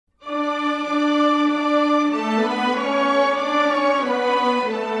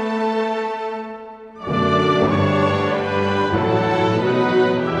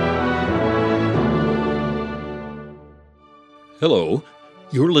Hello,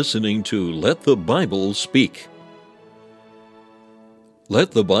 you're listening to Let the Bible Speak.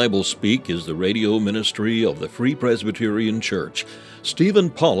 Let the Bible Speak is the radio ministry of the Free Presbyterian Church. Stephen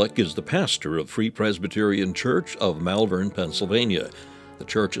Pollock is the pastor of Free Presbyterian Church of Malvern, Pennsylvania. The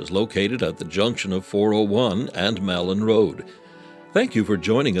church is located at the junction of 401 and Malin Road. Thank you for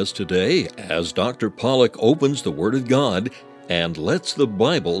joining us today as Dr. Pollock opens the Word of God and lets the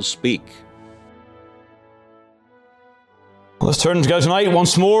Bible speak. Let's turn together tonight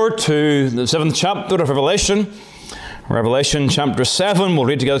once more to the 7th chapter of Revelation. Revelation chapter 7, we'll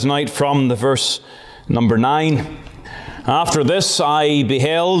read together tonight from the verse number 9. After this I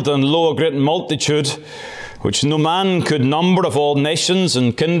beheld, and lo, a great multitude, which no man could number, of all nations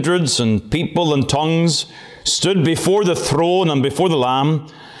and kindreds and people and tongues, stood before the throne and before the Lamb,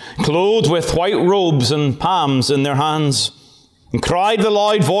 clothed with white robes and palms in their hands, and cried with a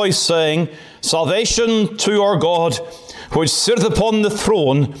loud voice, saying, Salvation to our God, which sitteth upon the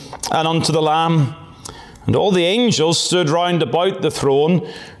throne, and unto the Lamb. And all the angels stood round about the throne,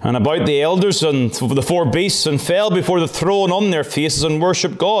 and about the elders and the four beasts, and fell before the throne on their faces, and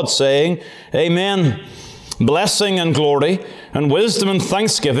worshipped God, saying, Amen. Blessing and glory, and wisdom and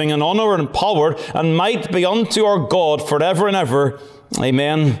thanksgiving, and honour and power, and might be unto our God forever and ever.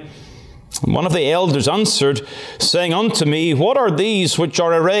 Amen. And one of the elders answered, saying unto me, What are these which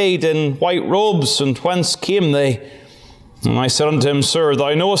are arrayed in white robes, and whence came they? And I said unto him, Sir,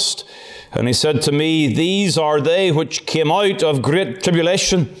 thou knowest. And he said to me, These are they which came out of great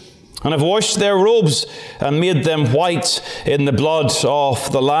tribulation, and have washed their robes, and made them white in the blood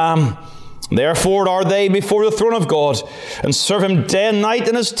of the Lamb. Therefore are they before the throne of God, and serve him day and night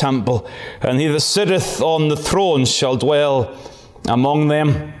in his temple, and he that sitteth on the throne shall dwell among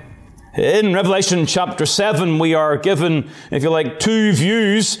them. In Revelation chapter 7, we are given, if you like, two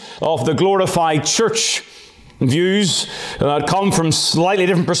views of the glorified church. Views that come from slightly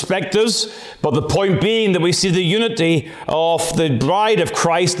different perspectives, but the point being that we see the unity of the bride of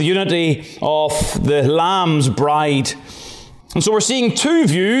Christ, the unity of the Lamb's bride. And so we're seeing two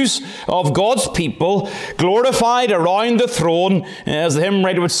views of God's people glorified around the throne, as the hymn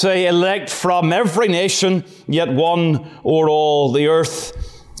writer would say, elect from every nation, yet one o'er all the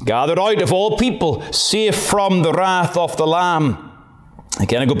earth, gathered out of all people, safe from the wrath of the Lamb.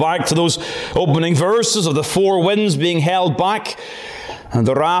 Again, I go back to those opening verses of the four winds being held back. And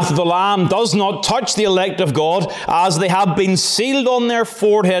the wrath of the Lamb does not touch the elect of God, as they have been sealed on their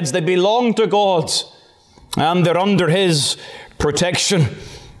foreheads. They belong to God, and they're under His protection.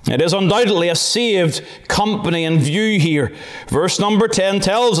 It is undoubtedly a saved company in view here. Verse number 10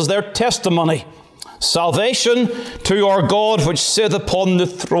 tells us their testimony. Salvation to our God which sitteth upon the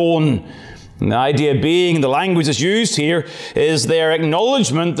throne. And the idea being, the language that's used here, is their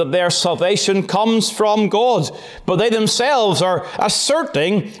acknowledgement that their salvation comes from God. But they themselves are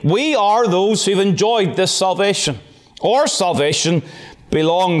asserting, we are those who've enjoyed this salvation. Our salvation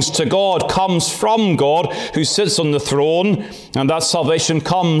belongs to God, comes from God who sits on the throne, and that salvation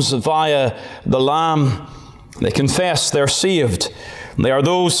comes via the Lamb. They confess they're saved. They are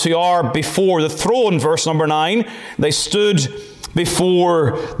those who are before the throne, verse number 9. They stood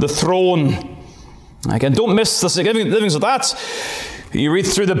before the throne. Again, don't miss the significance of that. You read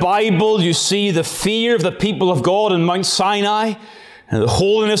through the Bible, you see the fear of the people of God in Mount Sinai, and the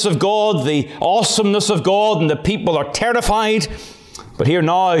holiness of God, the awesomeness of God, and the people are terrified. But here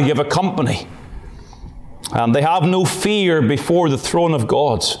now you have a company, and they have no fear before the throne of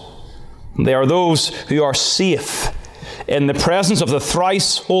God. They are those who are safe in the presence of the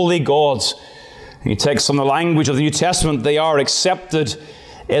thrice holy God. You take some of the language of the New Testament, they are accepted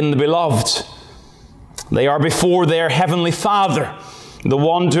in the beloved. They are before their heavenly Father, the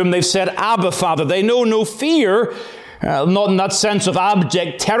one to whom they've said, Abba, Father. They know no fear, not in that sense of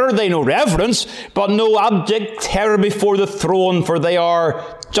abject terror. They know reverence, but no abject terror before the throne, for they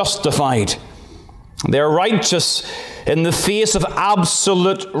are justified. They are righteous in the face of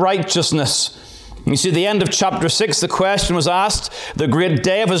absolute righteousness. You see, at the end of chapter 6, the question was asked, the great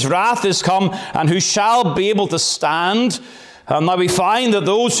day of his wrath is come, and who shall be able to stand? And now we find that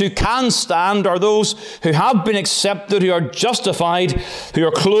those who can stand are those who have been accepted, who are justified, who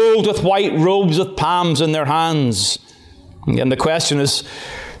are clothed with white robes with palms in their hands. Again, the question is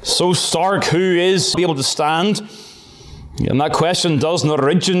so stark, who is able to stand? And that question does not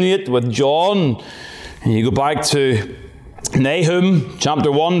originate with John. And you go back to Nahum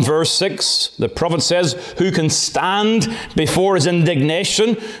chapter 1 verse 6, the prophet says, who can stand before his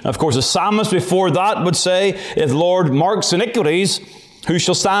indignation? Of course, the psalmist before that would say, if the Lord marks iniquities, who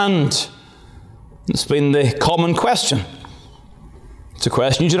shall stand? It's been the common question. It's a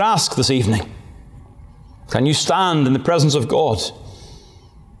question you should ask this evening. Can you stand in the presence of God?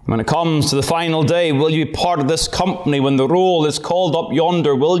 When it comes to the final day, will you be part of this company? When the roll is called up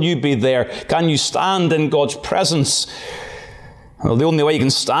yonder, will you be there? Can you stand in God's presence? Well, the only way you can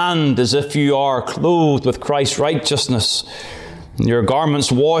stand is if you are clothed with Christ's righteousness, and your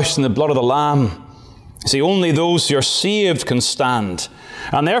garments washed in the blood of the Lamb. See, only those who are saved can stand.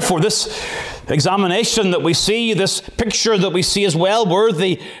 And therefore, this examination that we see, this picture that we see, is well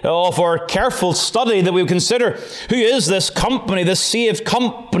worthy of our careful study, that we consider who is this company, this saved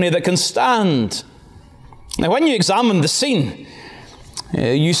company that can stand. Now, when you examine the scene,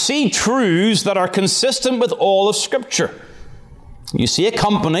 you see truths that are consistent with all of Scripture. You see a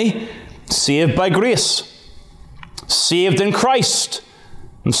company saved by grace, saved in Christ,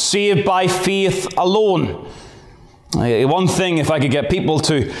 and saved by faith alone. One thing, if I could get people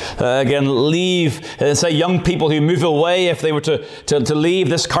to, again, leave, say young people who move away, if they were to leave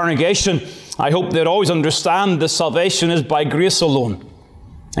this congregation, I hope they'd always understand that salvation is by grace alone,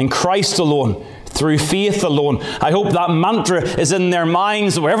 in Christ alone, through faith alone. I hope that mantra is in their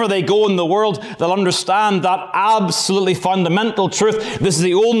minds. Wherever they go in the world, they'll understand that absolutely fundamental truth. This is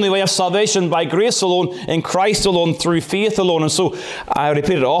the only way of salvation, by grace alone, in Christ alone, through faith alone. And so I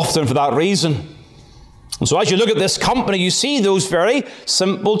repeat it often for that reason. And so as you look at this company, you see those very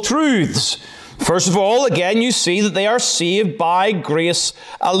simple truths. First of all, again, you see that they are saved by grace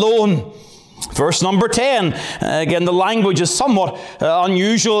alone. Verse number 10, again, the language is somewhat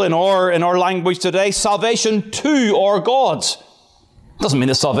unusual in our language today. Salvation to our God. Doesn't mean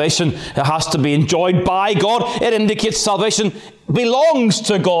that salvation has to be enjoyed by God. It indicates salvation belongs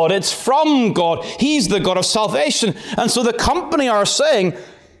to God. It's from God. He's the God of salvation. And so the company are saying,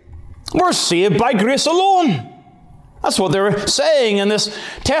 we're saved by grace alone. That's what they're saying in this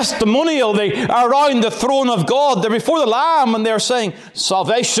testimonial. They are around the throne of God. They're before the Lamb, and they're saying,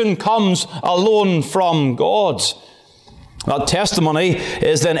 salvation comes alone from God. That testimony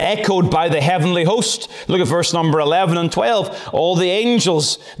is then echoed by the heavenly host. Look at verse number 11 and 12. All the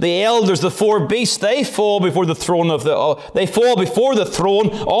angels, the elders, the four beasts, they fall before the throne on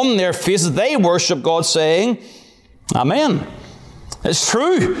their faces. They worship God, saying, Amen. It's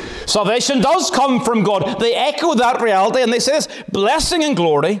true. Salvation does come from God. They echo that reality, and they say this: blessing and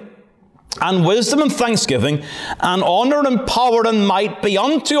glory and wisdom and thanksgiving and honor and power and might be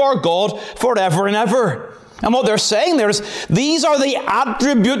unto our God forever and ever. And what they're saying there is, these are the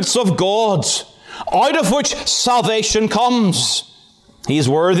attributes of God, out of which salvation comes. He is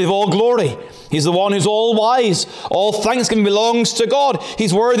worthy of all glory. He's the one who's all wise. All thanksgiving belongs to God.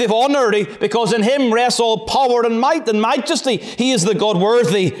 He's worthy of honor, because in Him rests all power and might and majesty. He is the God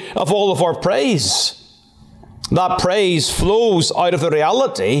worthy of all of our praise. That praise flows out of the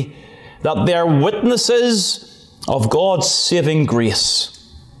reality that they're witnesses of God's saving grace.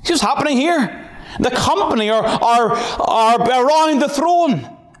 See what's happening here? The company are around the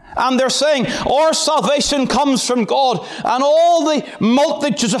throne. And they're saying, our salvation comes from God. And all the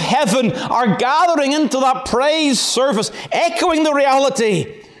multitudes of heaven are gathering into that praise service, echoing the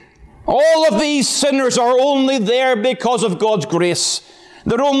reality. All of these sinners are only there because of God's grace.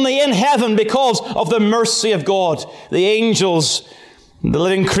 They're only in heaven because of the mercy of God. The angels, the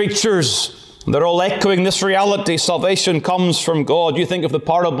living creatures, they're all echoing this reality. Salvation comes from God. You think of the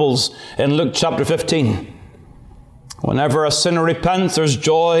parables in Luke chapter 15. Whenever a sinner repents, there's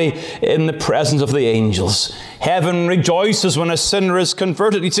joy in the presence of the angels. Heaven rejoices when a sinner is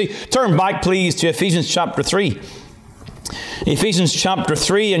converted. You see, turn back please to Ephesians chapter 3. Ephesians chapter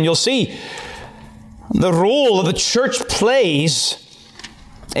 3, and you'll see the role that the church plays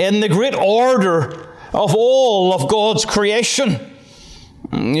in the great order of all of God's creation.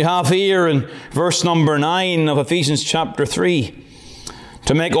 You have here in verse number 9 of Ephesians chapter 3,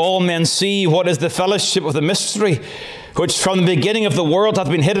 to make all men see what is the fellowship of the mystery, which from the beginning of the world hath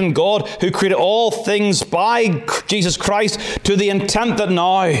been hidden God, who created all things by Jesus Christ, to the intent that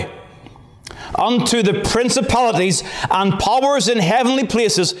now unto the principalities and powers in heavenly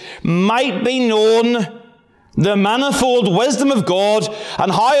places might be known the manifold wisdom of God.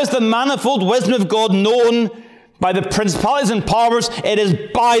 And how is the manifold wisdom of God known by the principalities and powers? It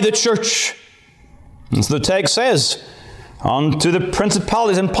is by the church. And so the text says, unto the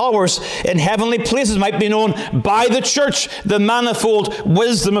principalities and powers in heavenly places might be known by the church the manifold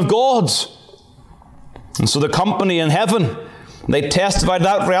wisdom of God. And so the company in heaven, they testify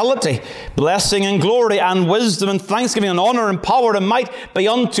that reality. Blessing and glory and wisdom and thanksgiving and honor and power and might be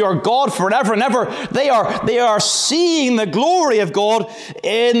unto our God forever and ever. They are seeing the glory of God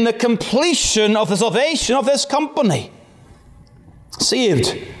in the completion of the salvation of this company.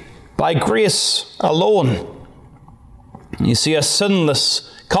 Saved by grace alone. You see a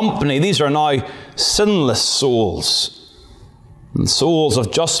sinless company. These are now sinless souls. And souls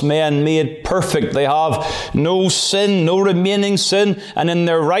of just men made perfect. They have no sin, no remaining sin. And in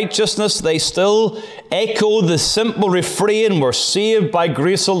their righteousness, they still echo the simple refrain, we're saved by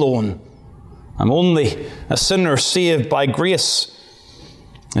grace alone. I'm only a sinner saved by grace.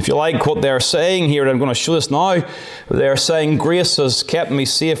 If you like what they're saying here, I'm going to show this now. They're saying grace has kept me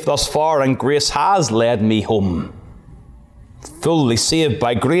safe thus far, and grace has led me home. Fully saved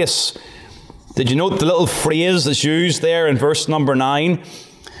by grace. Did you note the little phrase that's used there in verse number 9?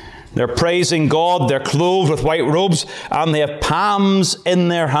 They're praising God, they're clothed with white robes, and they have palms in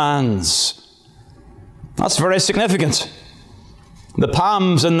their hands. That's very significant. The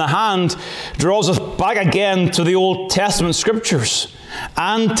palms in the hand draws us back again to the Old Testament Scriptures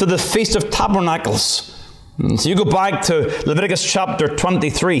and to the Feast of Tabernacles. So you go back to Leviticus chapter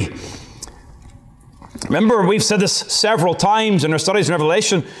 23. Remember, we've said this several times in our studies in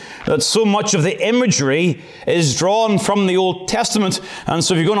Revelation, that so much of the imagery is drawn from the Old Testament. And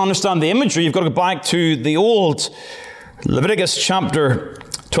so if you're going to understand the imagery, you've got to go back to the Old. Leviticus chapter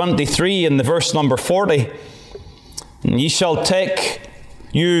 23 in the verse number 40. Ye shall take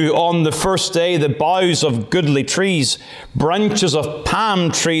you on the first day the boughs of goodly trees, branches of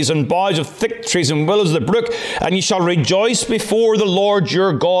palm trees, and boughs of thick trees, and willows of the brook, and ye shall rejoice before the Lord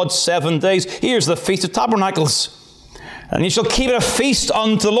your God 7 days. Here's the Feast of Tabernacles. And ye shall keep it a feast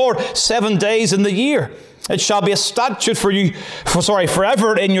unto the Lord 7 days in the year. It shall be a statute for you,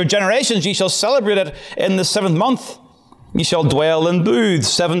 forever in your generations. Ye shall celebrate it in the 7th month. Ye shall dwell in booths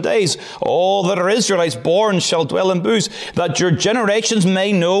 7 days. All that are Israelites born shall dwell in booths, that your generations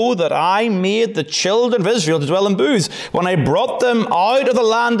may know that I made the children of Israel to dwell in booths, when I brought them out of the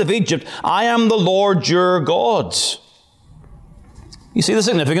land of Egypt. I am the Lord your God. You see the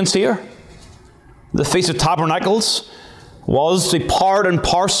significance here? The Feast of Tabernacles was to be part and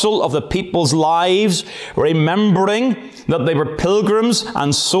parcel of the people's lives, remembering that they were pilgrims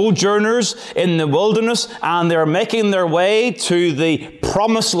and sojourners in the wilderness, and they were making their way to the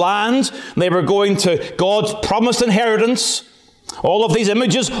promised land. They were going to God's promised inheritance. All of these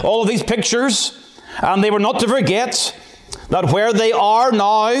images, all of these pictures, and they were not to forget that where they are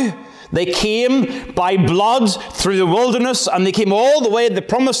now, they came by blood through the wilderness, and they came all the way to the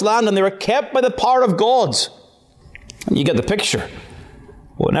promised land, and they were kept by the power of God. And you get the picture.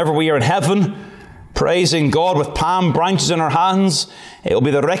 Whenever we are in heaven, praising God with palm branches in our hands, it will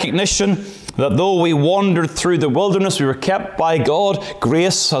be the recognition that though we wandered through the wilderness, we were kept by God.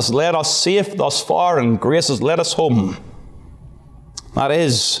 Grace has led us safe thus far, and grace has led us home. That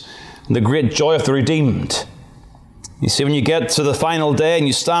is the great joy of the redeemed. You see, when you get to the final day and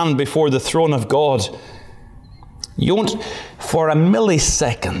you stand before the throne of God, you won't for a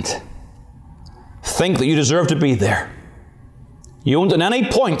millisecond think that you deserve to be there. You won't at any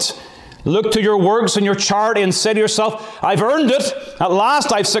point look to your works and your charity and say to yourself, I've earned it. At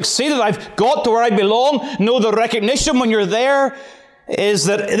last I've succeeded. I've got to where I belong. No, the recognition when you're there is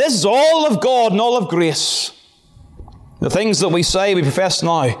that this is all of God and all of grace. The things that we say, we profess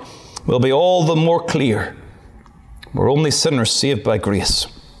now, will be all the more clear. We're only sinners saved by grace.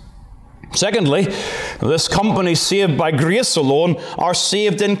 Secondly, this company saved by grace alone are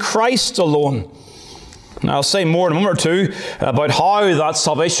saved in Christ alone. Now, I'll say more in a moment or two about how that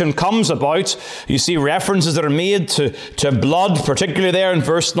salvation comes about. You see references that are made to blood, particularly there in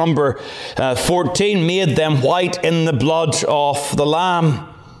verse number 14, made them white in the blood of the Lamb.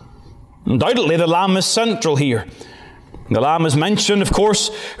 Undoubtedly, the Lamb is central here. The Lamb is mentioned, of course,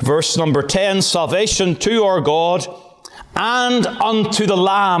 verse number 10, salvation to our God and unto the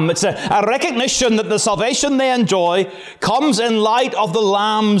Lamb. It's a recognition that the salvation they enjoy comes in light of the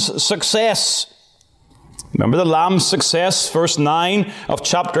Lamb's success. Remember the Lamb's success, verse 9 of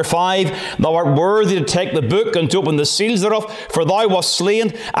chapter 5. Thou art worthy to take the book and to open the seals thereof, for thou wast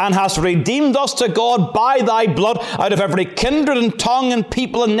slain and hast redeemed us to God by thy blood out of every kindred and tongue and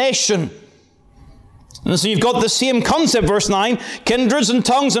people and nation. And so you've got the same concept, verse 9. Kindreds and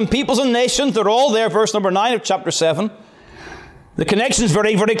tongues and peoples and nations, they're all there, verse number 9 of chapter 7. The connection is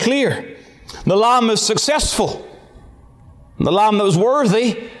very, very clear. The Lamb is successful. The Lamb that was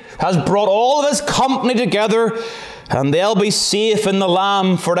worthy has brought all of his company together, and they'll be safe in the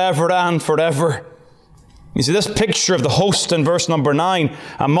Lamb forever and forever. You see, this picture of the host in verse number 9,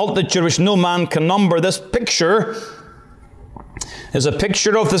 a multitude which no man can number, this picture is a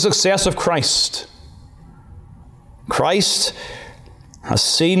picture of the success of Christ. Christ has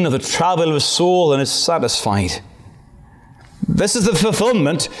seen of the travail of his soul and is satisfied. This is the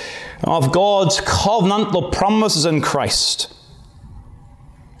fulfillment of God's covenantal promises in Christ.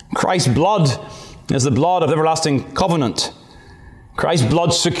 Christ's blood is the blood of everlasting covenant. Christ's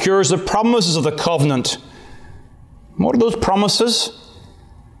blood secures the promises of the covenant. What are those promises?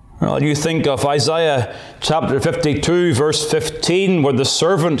 Well, you think of Isaiah chapter 52, verse 15, where the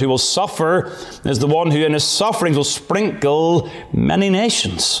servant who will suffer is the one who in his sufferings will sprinkle many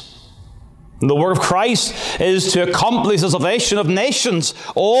nations. The work of Christ is to accomplish the salvation of nations.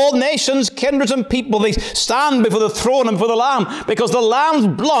 All nations, kindreds, and people, they stand before the throne and before the Lamb because the Lamb's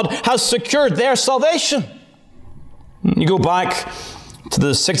blood has secured their salvation. You go back to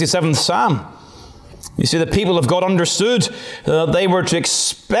the 67th Psalm. You see, the people of God understood they were to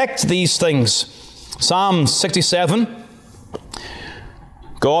expect these things. Psalm 67.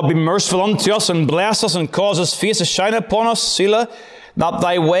 God be merciful unto us and bless us and cause his face to shine upon us, Selah, that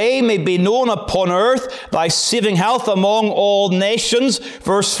thy way may be known upon earth, thy saving health among all nations.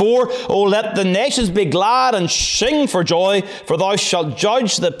 Verse 4, O let the nations be glad and sing for joy, for thou shalt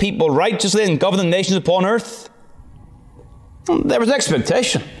judge the people righteously and govern the nations upon earth. There was an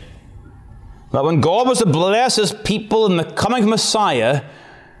expectation that when God was to bless his people in the coming of Messiah,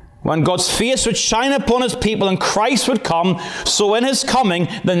 when God's face would shine upon his people and Christ would come, so in his coming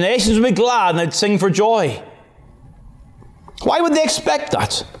the nations would be glad and they'd sing for joy. Why would they expect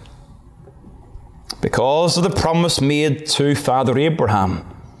that? Because of the promise made to Father Abraham.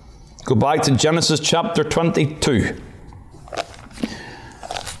 Go back to Genesis chapter 22.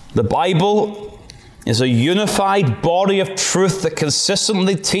 The Bible is a unified body of truth that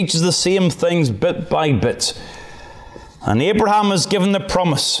consistently teaches the same things bit by bit. And Abraham is given the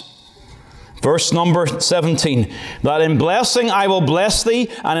promise. Verse number 17, that in blessing I will bless thee,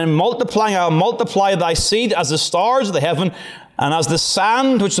 and in multiplying I will multiply thy seed as the stars of the heaven, and as the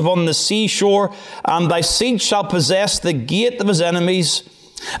sand which is upon the seashore, and thy seed shall possess the gate of his enemies,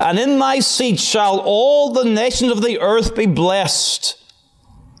 and in thy seed shall all the nations of the earth be blessed,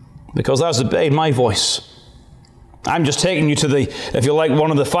 because thou hast obeyed my voice. I'm just taking you to the, if you like,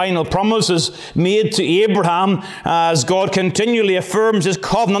 one of the final promises made to Abraham as God continually affirms his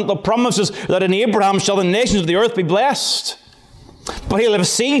covenantal promises that in Abraham shall the nations of the earth be blessed. But he'll have a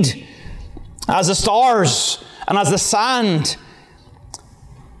seed as the stars and as the sand.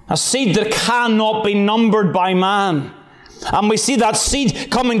 A seed that cannot be numbered by man. And we see that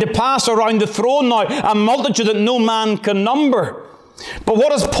seed coming to pass around the throne now, a multitude that no man can number. But what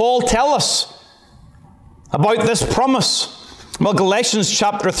does Paul tell us about this promise? Well, Galatians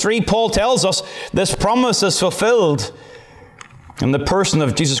chapter 3, Paul tells us this promise is fulfilled in the person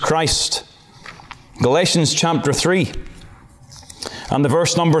of Jesus Christ. Galatians chapter 3 and the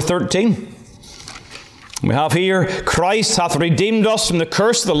verse number 13. We have here, Christ hath redeemed us from the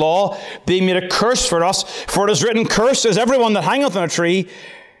curse of the law, being made a curse for us. For it is written, cursed is everyone that hangeth on a tree,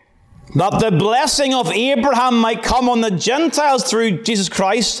 that the blessing of Abraham might come on the Gentiles through Jesus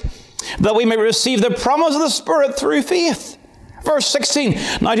Christ, that we may receive the promise of the Spirit through faith. Verse 16,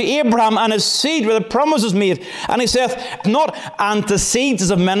 now to Abraham and his seed were the promises made. And he saith, not unto seeds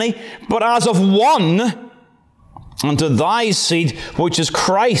as of many, but as of one, unto thy seed, which is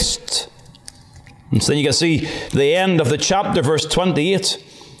Christ. And so then you can see the end of the chapter, verse 28.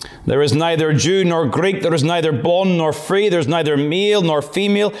 There is neither Jew nor Greek, there is neither bond nor free, there is neither male nor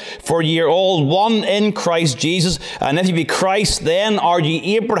female, for ye are all one in Christ Jesus. And if ye be Christ, then are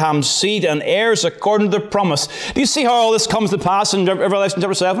ye Abraham's seed and heirs according to the promise. Do you see how all this comes to pass in Revelation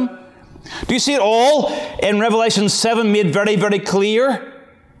chapter 7? Do you see it all in Revelation 7 made very, very clear?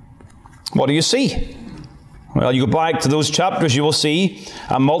 What do you see? Well, you go back to those chapters, you will see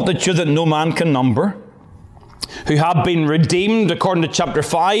a multitude that no man can number, who have been redeemed according to chapter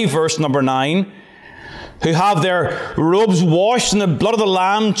 5, verse number 9, who have their robes washed in the blood of the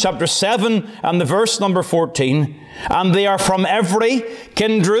Lamb, chapter 7, and the verse number 14, and they are from every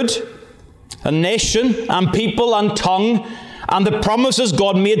kindred, and nation, and people, and tongue, and the promises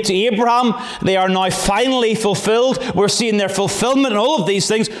God made to Abraham, they are now finally fulfilled. We're seeing their fulfillment in all of these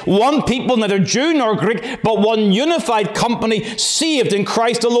things. One people, neither Jew nor Greek, but one unified company, saved in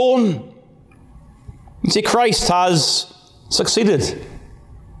Christ alone. You see, Christ has succeeded.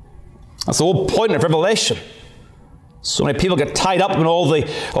 That's the whole point of Revelation. So many people get tied up in all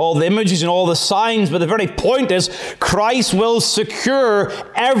the images and all the signs, but the very point is Christ will secure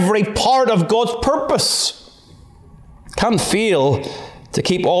every part of God's purpose. Can't fail to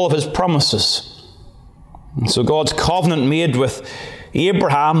keep all of his promises. And so God's covenant made with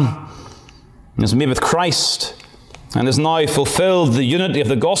Abraham is made with Christ, and is now fulfilled the unity of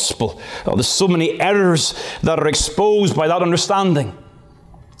the gospel. Oh, there's so many errors that are exposed by that understanding.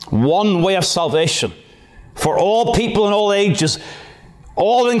 One way of salvation for all people in all ages,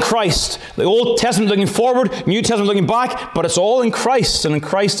 all in Christ. The Old Testament looking forward, New Testament looking back, but it's all in Christ and in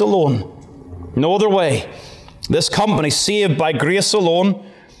Christ alone. No other way. This company, saved by grace alone,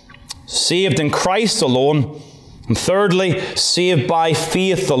 saved in Christ alone, and thirdly, saved by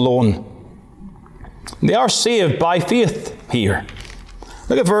faith alone. They are saved by faith here.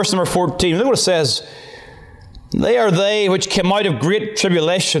 Look at verse number 14. Look what it says. They are they which came out of great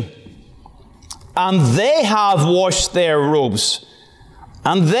tribulation, and they have washed their robes,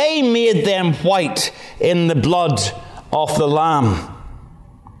 and they made them white in the blood of the Lamb.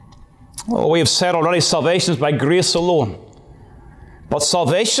 Well, we have said already, salvation is by grace alone. But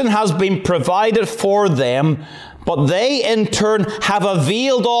salvation has been provided for them, but they in turn have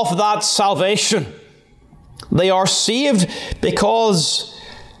availed of that salvation. They are saved because,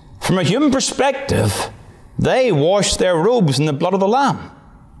 from a human perspective, they washed their robes in the blood of the Lamb.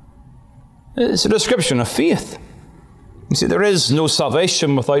 It's a description of faith. You see, there is no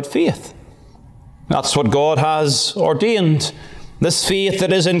salvation without faith. That's what God has ordained. This faith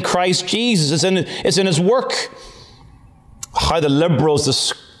that is in Christ Jesus is in His work. How the liberals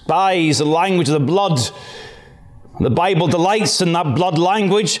despise the language of the blood. The Bible delights in that blood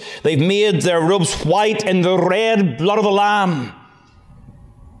language. They've made their robes white in the red blood of the Lamb.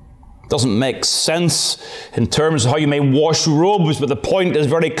 Doesn't make sense in terms of how you may wash robes, but the point is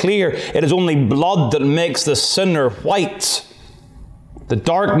very clear. It is only blood that makes the sinner white. The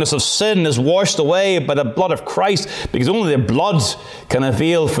darkness of sin is washed away by the blood of Christ, because only the blood can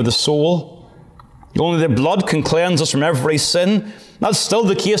avail for the soul. Only the blood can cleanse us from every sin. That's still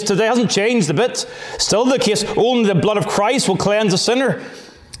the case today. It hasn't changed a bit. Still the case. Only the blood of Christ will cleanse a sinner.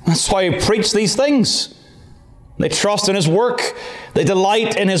 That's why I preach these things. They trust in His work. They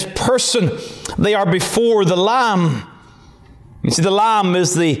delight in His person. They are before the Lamb. You see, the Lamb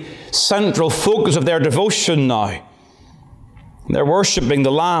is the central focus of their devotion now. They're worshipping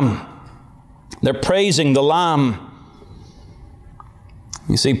the Lamb. They're praising the Lamb.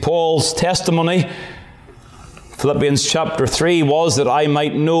 You see, Paul's testimony, Philippians chapter 3, was that I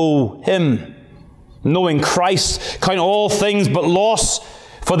might know Him, knowing Christ, count all things but loss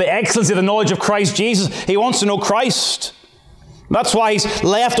for the excellency of the knowledge of Christ Jesus. He wants to know Christ. That's why he's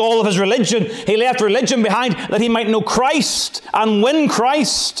left all of his religion. He left religion behind that he might know Christ and win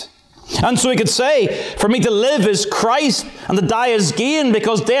Christ. And so he could say, for me to live is Christ and to die is gain,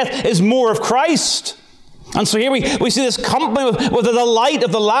 because death is more of Christ. And so here we see this company with the delight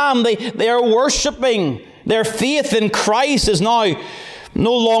of the Lamb. They are worshipping. Their faith in Christ is now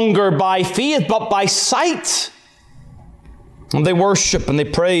no longer by faith, but by sight. And they worship and they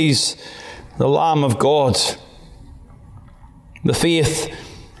praise the Lamb of God. The faith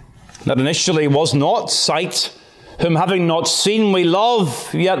that initially was not sight, whom having not seen we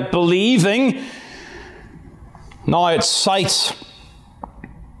love, yet believing. Now it's sight.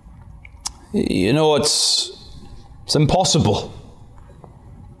 You know, it's impossible.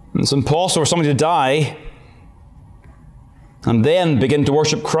 It's impossible for somebody to die and then begin to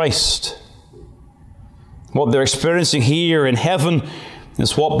worship Christ. What they're experiencing here in heaven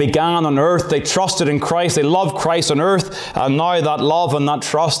is what began on earth. They trusted in Christ. They loved Christ on earth. And now that love and that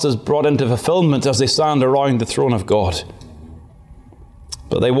trust is brought into fulfillment as they stand around the throne of God.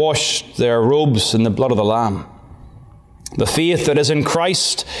 But they washed their robes in the blood of the Lamb. The faith that is in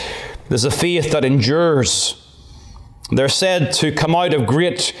Christ is a faith that endures. They're said to come out of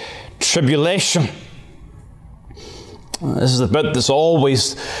great tribulation. This is the bit that's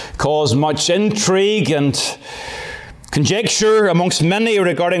always caused much intrigue and conjecture amongst many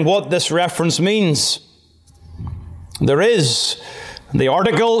regarding what this reference means. There is the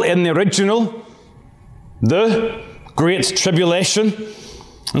article in the original, the Great Tribulation.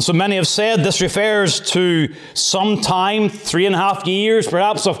 And so many have said this refers to some time, 3.5 years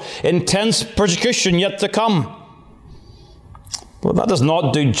perhaps, of intense persecution yet to come. But that does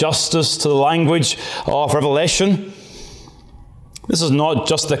not do justice to the language of Revelation. This is not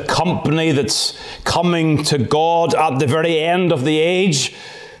just the company that's coming to God at the very end of the age.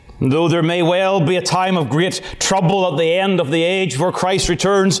 Though there may well be a time of great trouble at the end of the age before Christ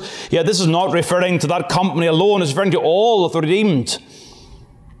returns, yet this is not referring to that company alone. It's referring to all of the redeemed.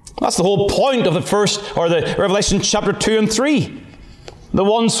 That's the whole point of the Revelation chapter 2 and 3. The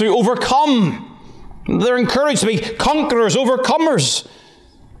ones who overcome. They're encouraged to be conquerors, overcomers.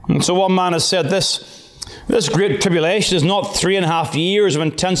 And so one man has said this great tribulation is not 3.5 years of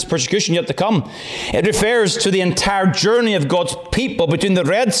intense persecution yet to come. It refers to the entire journey of God's people between the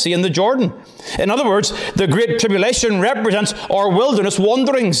Red Sea and the Jordan. In other words, the great tribulation represents our wilderness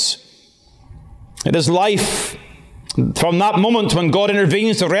wanderings. It is life from that moment when God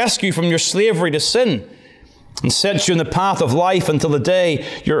intervenes to rescue you from your slavery to sin and sets you in the path of life until the day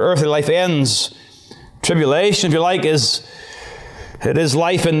your earthly life ends. Tribulation, if you like, is It is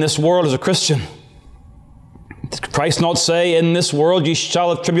life in this world as a Christian. Did Christ not say, in this world ye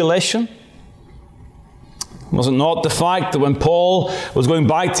shall have tribulation? Was it not the fact that when Paul was going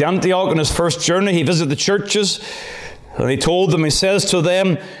back to Antioch on his first journey, he visited the churches, and he told them, he says to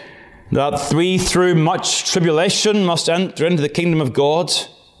them, that we through much tribulation must enter into the kingdom of God. So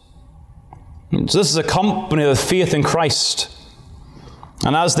this is a company of faith in Christ.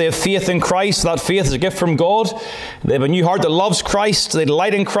 And as they have faith in Christ, that faith is a gift from God. They have a new heart that loves Christ. They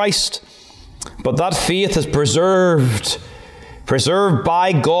delight in Christ. But that faith is preserved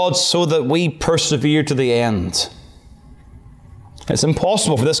by God so that we persevere to the end. It's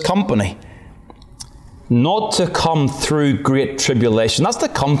impossible for this company not to come through great tribulation. That's the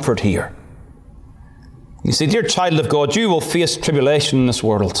comfort here. You see, dear child of God, you will face tribulation in this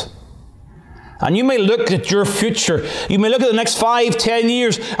world. And you may look at your future. You may look at the next 5, 10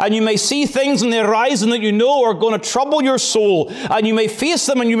 years, and you may see things on the horizon that you know are going to trouble your soul. And you may face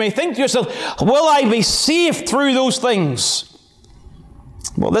them, and you may think to yourself, will I be saved through those things?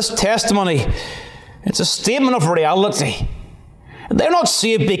 Well, this testimony, it's a statement of reality. They're not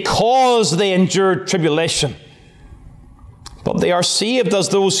saved because they endured tribulation, but they are saved as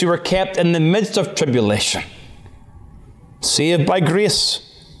those who are kept in the midst of tribulation. Saved by grace,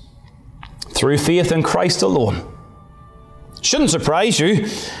 through faith in Christ alone. It shouldn't surprise you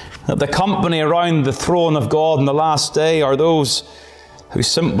that the company around the throne of God in the last day are those who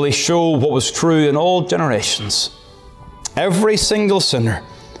simply show what was true in all generations. Every single sinner,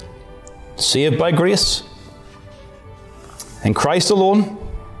 saved by grace, in Christ alone,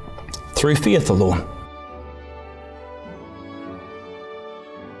 through faith alone.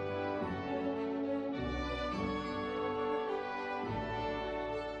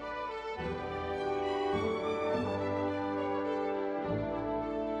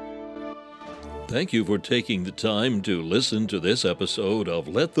 Thank you for taking the time to listen to this episode of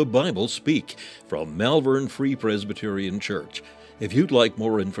Let the Bible Speak from Malvern Free Presbyterian Church. If you'd like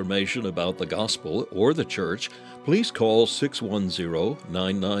more information about the gospel or the church, please call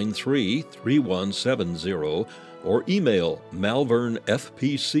 610-993-3170 or email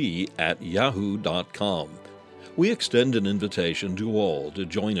malvernfpc@yahoo.com. We extend an invitation to all to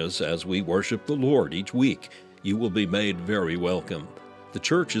join us as we worship the Lord each week. You will be made very welcome. The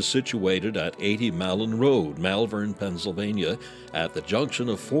church is situated at 80 Malin Road, Malvern, Pennsylvania, at the junction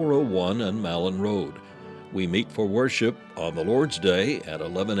of 401 and Malin Road. We meet for worship on the Lord's Day at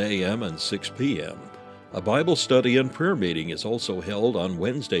 11 a.m. and 6 p.m. A Bible study and prayer meeting is also held on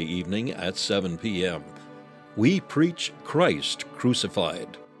Wednesday evening at 7 p.m. We preach Christ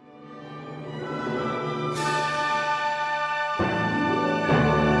crucified.